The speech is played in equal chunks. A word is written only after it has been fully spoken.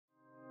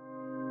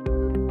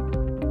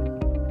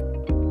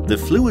The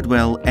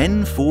Fluidwell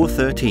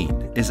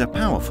N413 is a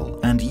powerful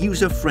and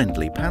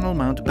user-friendly panel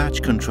mount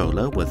batch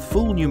controller with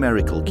full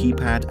numerical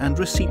keypad and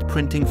receipt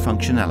printing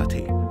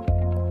functionality.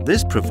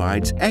 This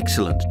provides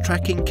excellent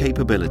tracking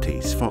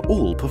capabilities for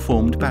all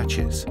performed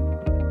batches.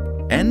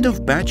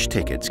 End-of-batch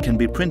tickets can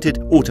be printed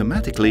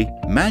automatically,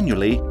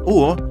 manually,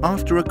 or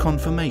after a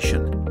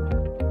confirmation.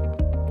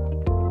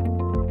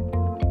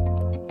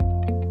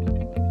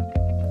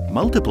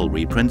 Multiple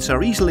reprints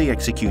are easily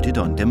executed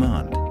on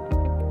demand.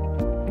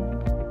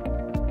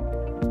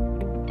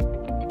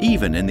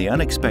 Even in the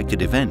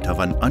unexpected event of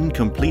an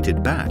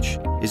uncompleted batch,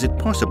 is it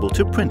possible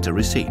to print a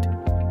receipt.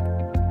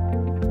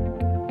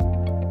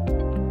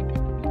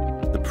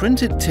 The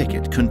printed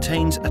ticket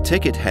contains a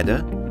ticket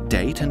header,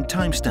 date and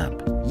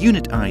timestamp,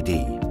 unit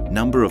ID,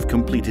 number of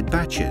completed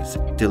batches,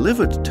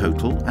 delivered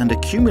total and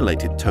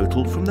accumulated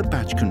total from the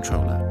batch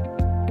controller.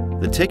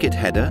 The ticket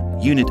header,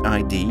 unit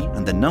ID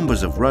and the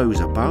numbers of rows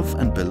above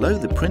and below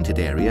the printed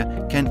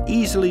area can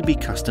easily be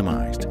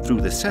customized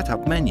through the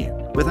Setup menu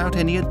without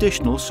any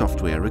additional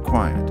software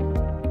required.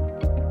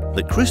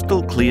 The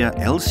crystal clear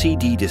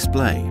LCD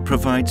display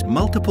provides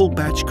multiple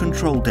batch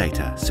control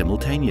data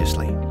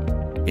simultaneously,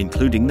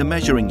 including the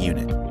measuring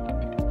unit,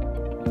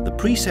 the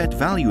preset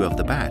value of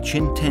the batch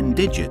in 10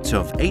 digits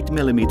of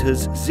 8mm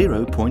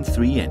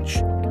 0.3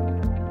 inch.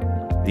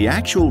 The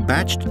actual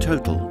batched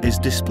total is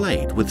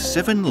displayed with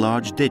 7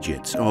 large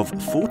digits of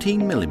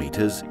 14mm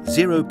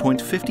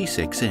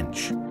 0.56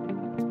 inch.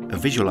 A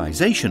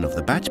visualization of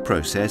the batch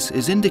process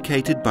is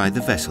indicated by the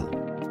vessel.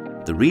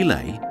 The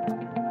relay,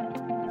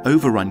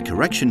 overrun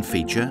correction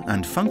feature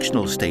and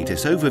functional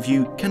status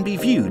overview can be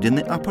viewed in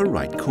the upper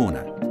right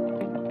corner.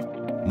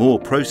 More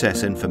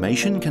process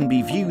information can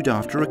be viewed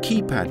after a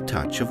keypad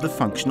touch of the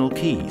functional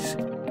keys.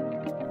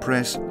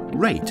 Press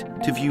Rate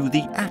to view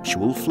the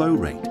actual flow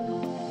rate.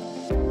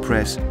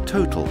 Press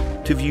Total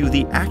to view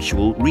the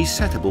actual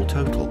resettable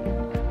total.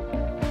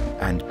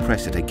 And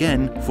press it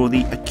again for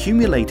the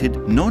accumulated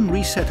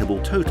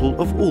non-resettable total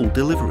of all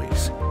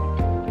deliveries.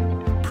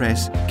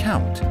 Press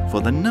Count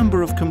for the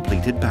number of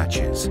completed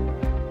batches.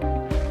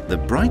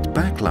 The bright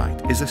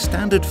backlight is a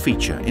standard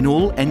feature in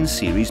all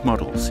N-series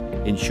models,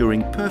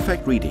 ensuring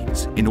perfect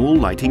readings in all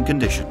lighting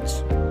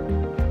conditions.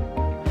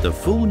 The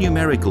full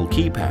numerical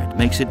keypad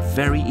makes it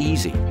very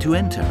easy to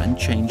enter and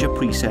change a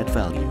preset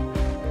value.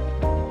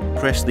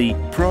 Press the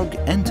Prog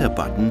Enter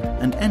button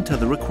and enter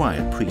the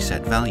required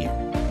preset value.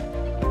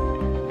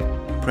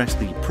 Press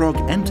the Prog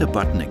Enter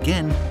button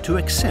again to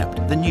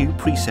accept the new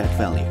preset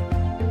value.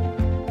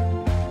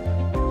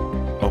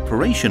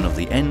 Operation of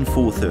the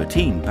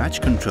N413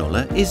 batch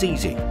controller is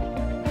easy.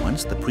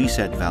 Once the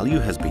preset value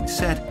has been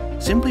set,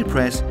 simply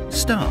press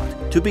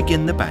Start to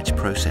begin the batch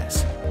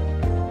process.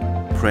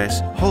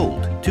 Press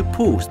Hold to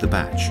pause the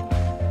batch.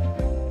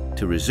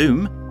 To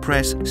resume,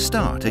 press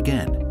Start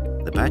again.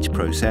 The batch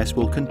process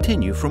will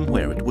continue from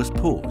where it was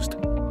paused.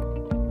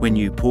 When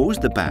you pause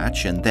the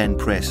batch and then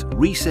press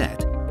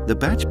Reset, the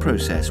batch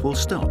process will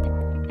stop.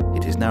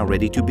 It is now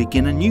ready to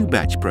begin a new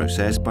batch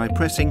process by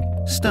pressing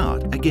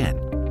Start again.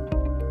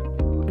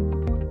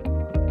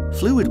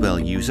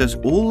 Fluidwell users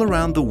all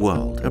around the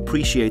world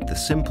appreciate the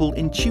simple,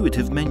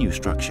 intuitive menu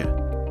structure.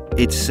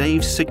 It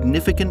saves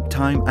significant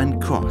time and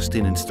cost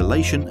in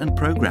installation and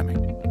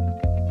programming.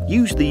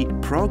 Use the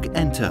Prog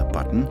Enter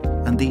button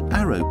and the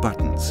arrow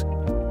buttons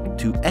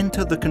to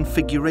enter the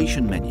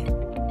configuration menu,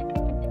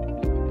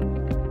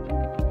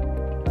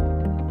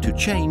 to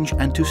change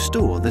and to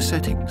store the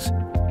settings,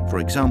 for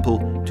example,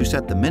 to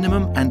set the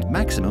minimum and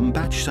maximum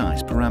batch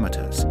size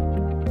parameters.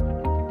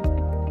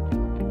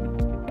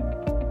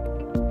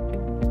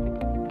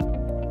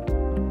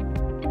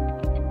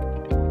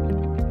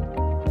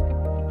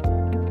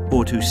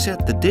 Or to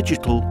set the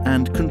digital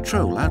and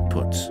control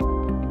outputs.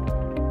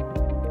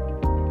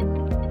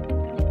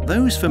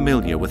 Those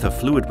familiar with a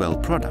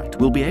Fluidwell product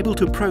will be able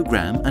to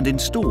program and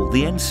install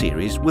the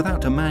N-series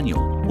without a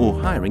manual or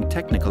hiring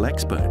technical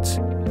experts.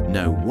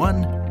 Know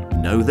one,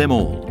 know them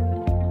all.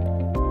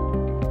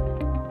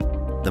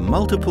 The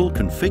multiple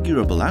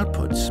configurable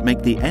outputs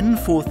make the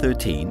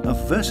N413 a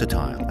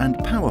versatile and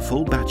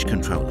powerful batch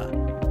controller.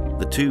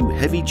 The two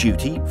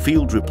heavy-duty,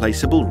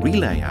 field-replaceable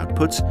relay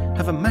outputs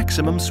have a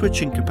maximum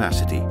switching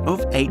capacity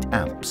of 8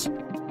 amps.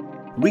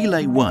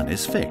 Relay 1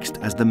 is fixed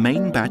as the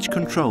main batch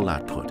control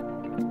output.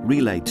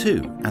 Relay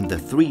 2 and the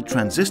 3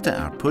 transistor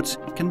outputs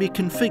can be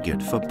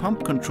configured for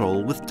pump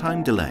control with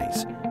time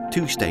delays,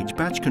 2-stage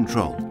batch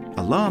control,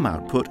 alarm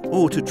output,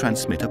 or to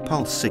transmit a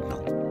pulse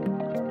signal.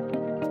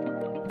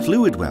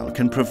 Fluidwell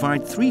can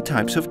provide 3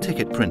 types of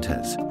ticket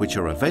printers, which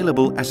are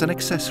available as an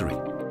accessory: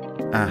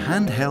 a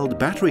handheld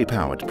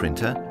battery-powered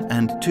printer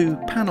and 2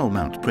 panel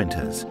mount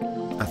printers,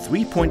 a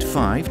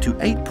 3.5 to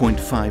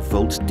 8.5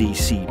 volts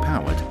DC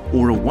powered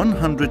or a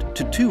 100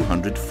 to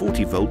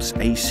 240 volts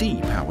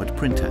AC powered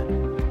printer.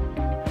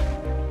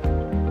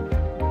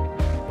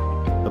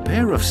 A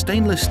pair of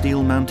stainless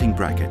steel mounting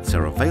brackets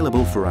are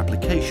available for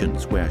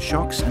applications where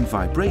shocks and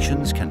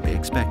vibrations can be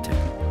expected.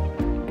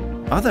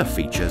 Other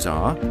features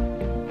are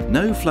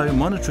no flow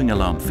monitoring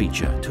alarm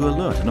feature to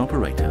alert an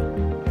operator,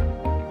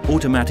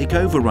 automatic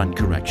overrun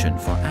correction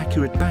for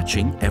accurate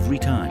batching every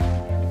time.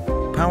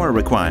 Power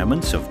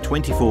requirements of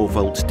 24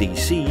 volts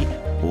DC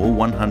or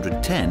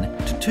 110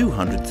 to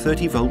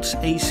 230 volts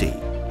AC.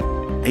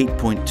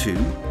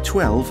 8.2,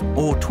 12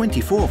 or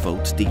 24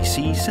 volts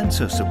DC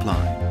sensor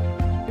supply.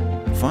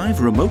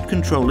 5 remote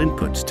control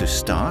inputs to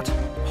start,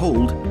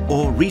 hold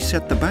or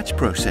reset the batch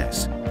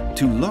process,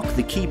 to lock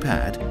the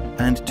keypad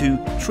and to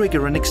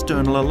trigger an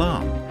external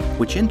alarm,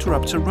 which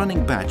interrupts a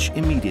running batch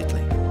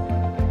immediately.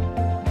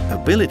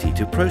 Ability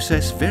to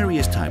process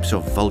various types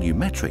of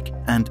volumetric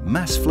and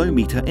mass flow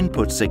meter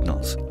input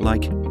signals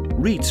like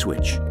reed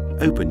switch,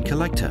 open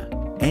collector,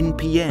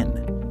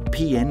 NPN,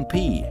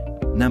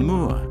 PNP,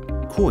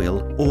 Namur,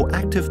 coil or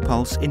active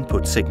pulse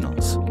input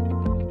signals.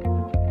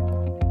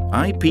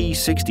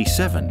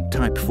 IP67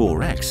 Type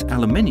 4X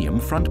aluminium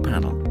front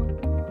panel.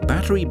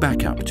 Battery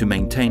backup to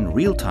maintain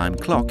real-time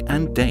clock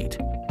and date.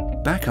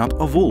 Backup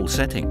of all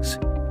settings.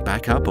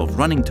 Backup of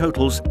running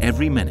totals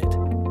every minute.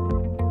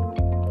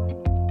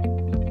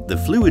 The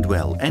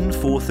Fluidwell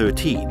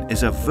N413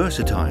 is a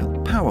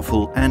versatile,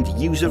 powerful and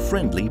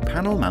user-friendly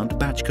panel mount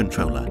batch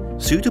controller,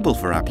 suitable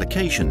for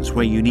applications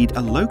where you need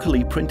a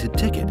locally printed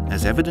ticket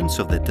as evidence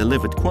of the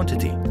delivered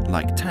quantity,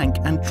 like tank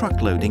and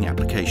truck loading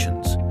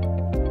applications.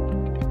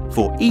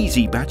 For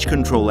easy batch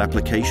control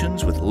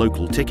applications with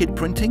local ticket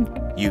printing,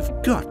 you've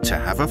got to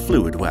have a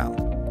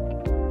Fluidwell.